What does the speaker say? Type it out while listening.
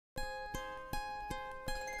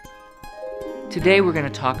Today we're going to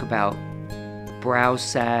talk about brow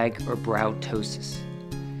sag or brow ptosis.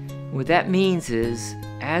 What that means is,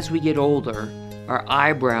 as we get older, our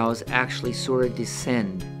eyebrows actually sort of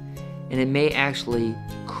descend, and it may actually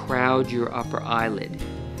crowd your upper eyelid.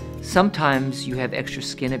 Sometimes you have extra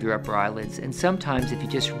skin of your upper eyelids, and sometimes if you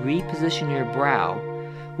just reposition your brow,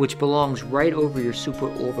 which belongs right over your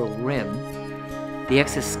supraorbital rim, the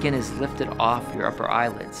excess skin is lifted off your upper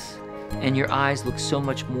eyelids, and your eyes look so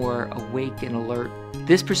much more awake and alert.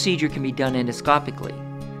 This procedure can be done endoscopically.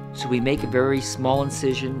 So we make a very small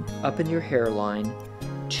incision up in your hairline,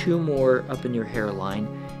 2 more up in your hairline,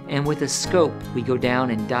 and with a scope we go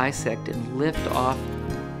down and dissect and lift off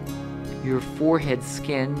your forehead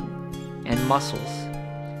skin and muscles.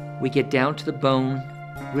 We get down to the bone,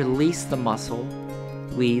 release the muscle,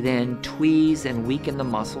 we then tweeze and weaken the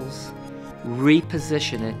muscles,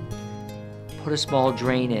 reposition it, put a small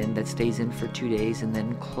drain in that stays in for 2 days, and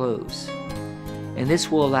then close. And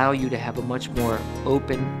this will allow you to have a much more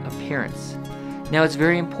open appearance. Now, it's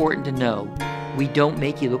very important to know, we don't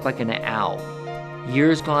make you look like an owl.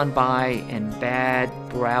 Years gone by and bad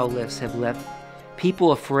brow lifts have left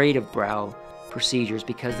people afraid of brow procedures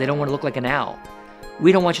because they don't want to look like an owl.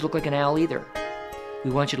 We don't want you to look like an owl either.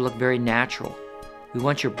 We want you to look very natural. We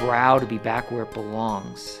want your brow to be back where it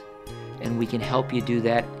belongs. And we can help you do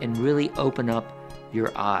that and really open up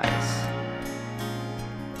your eyes.